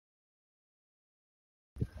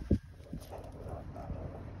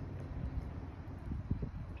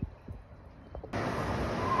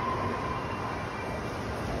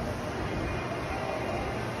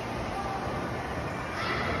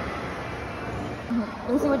Let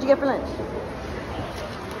me see what you get for lunch.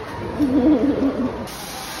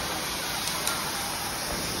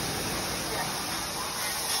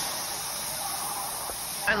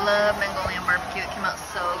 I love Mongolian barbecue. It came out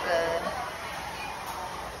so good.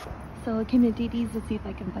 So I came to DD's to see if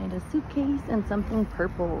I can find a suitcase and something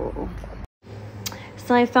purple.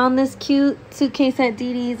 So I found this cute suitcase at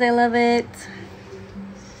DD's. I love it.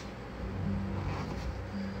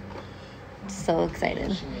 So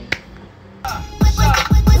excited. What's up?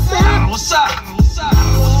 What's up? What's up?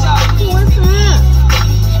 What's up?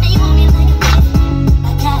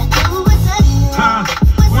 Huh?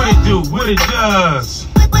 What it do? What it does?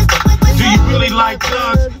 Do you really like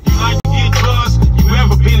drugs? You like to get drugs? You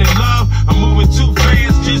ever been in love? I'm moving too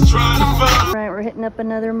fast, just trying to fuck. All right, we're hitting up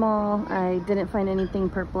another mall. I didn't find anything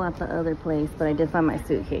purple at the other place, but I did find my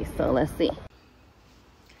suitcase, so let's see.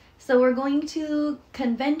 So we're going to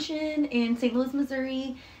convention in St. Louis,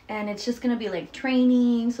 Missouri, and it's just gonna be like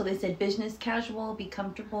training. So they said business casual, be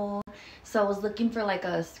comfortable. So I was looking for like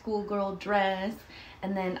a schoolgirl dress,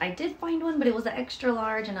 and then I did find one, but it was an extra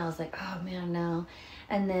large, and I was like, oh man, no.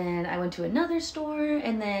 And then I went to another store,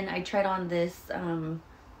 and then I tried on this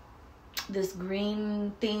this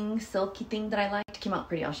green thing, silky thing that I liked. It came out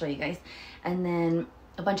pretty, I'll show you guys. And then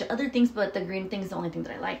a bunch of other things, but the green thing is the only thing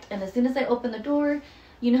that I liked. And as soon as I opened the door,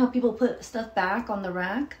 you know how people put stuff back on the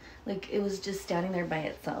rack? Like, it was just standing there by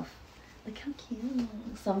itself. Look how cute.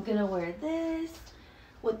 So I'm gonna wear this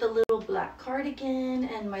with the little black cardigan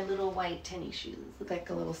and my little white tennis shoes. Look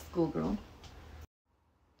like a little schoolgirl.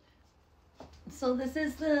 So this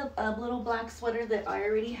is the little black sweater that I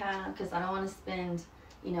already have because I don't want to spend,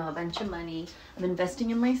 you know, a bunch of money. I'm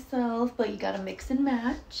investing in myself, but you gotta mix and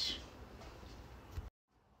match.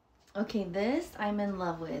 Okay, this I'm in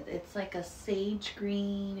love with. It's like a sage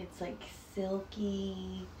green. It's like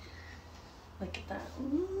silky. Look at that.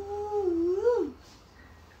 Ooh.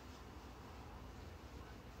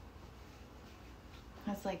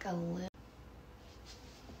 Has like a lip.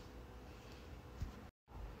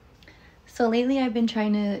 So lately I've been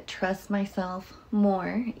trying to trust myself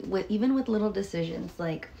more, even with little decisions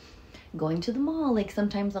like going to the mall. Like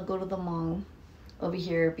sometimes I'll go to the mall over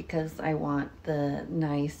here because I want the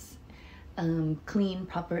nice, clean,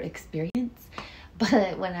 proper experience.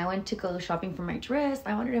 But when I went to go shopping for my dress,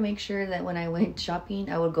 I wanted to make sure that when I went shopping,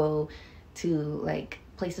 I would go to like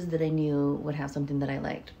places that I knew would have something that I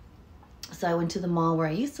liked. So I went to the mall where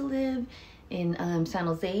I used to live in San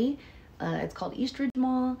Jose. It's called Eastridge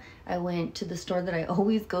Mall. I went to the store that I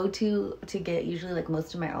always go to get usually like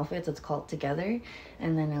most of my outfits. It's called Together.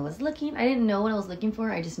 And then I was looking. I didn't know what I was looking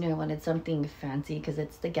for. I just knew I wanted something fancy because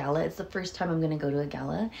it's the gala. It's the first time I'm going to go to a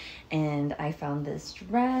gala. And I found this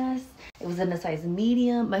dress. It was in a size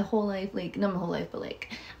medium. My whole life, like not my whole life, but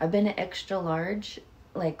like I've been an extra large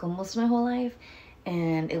like almost my whole life.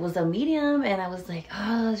 And it was a medium, and I was like,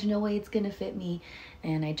 oh, there's no way it's gonna fit me.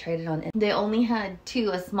 And I tried it on. They only had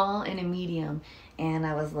two, a small and a medium, and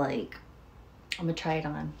I was like, I'm gonna try it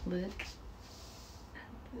on. Look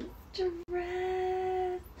at this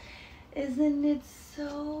dress. Isn't it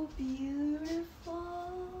so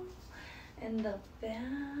beautiful? And the back.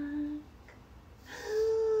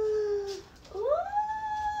 Ooh,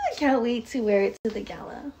 I can't wait to wear it to the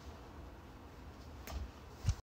gala.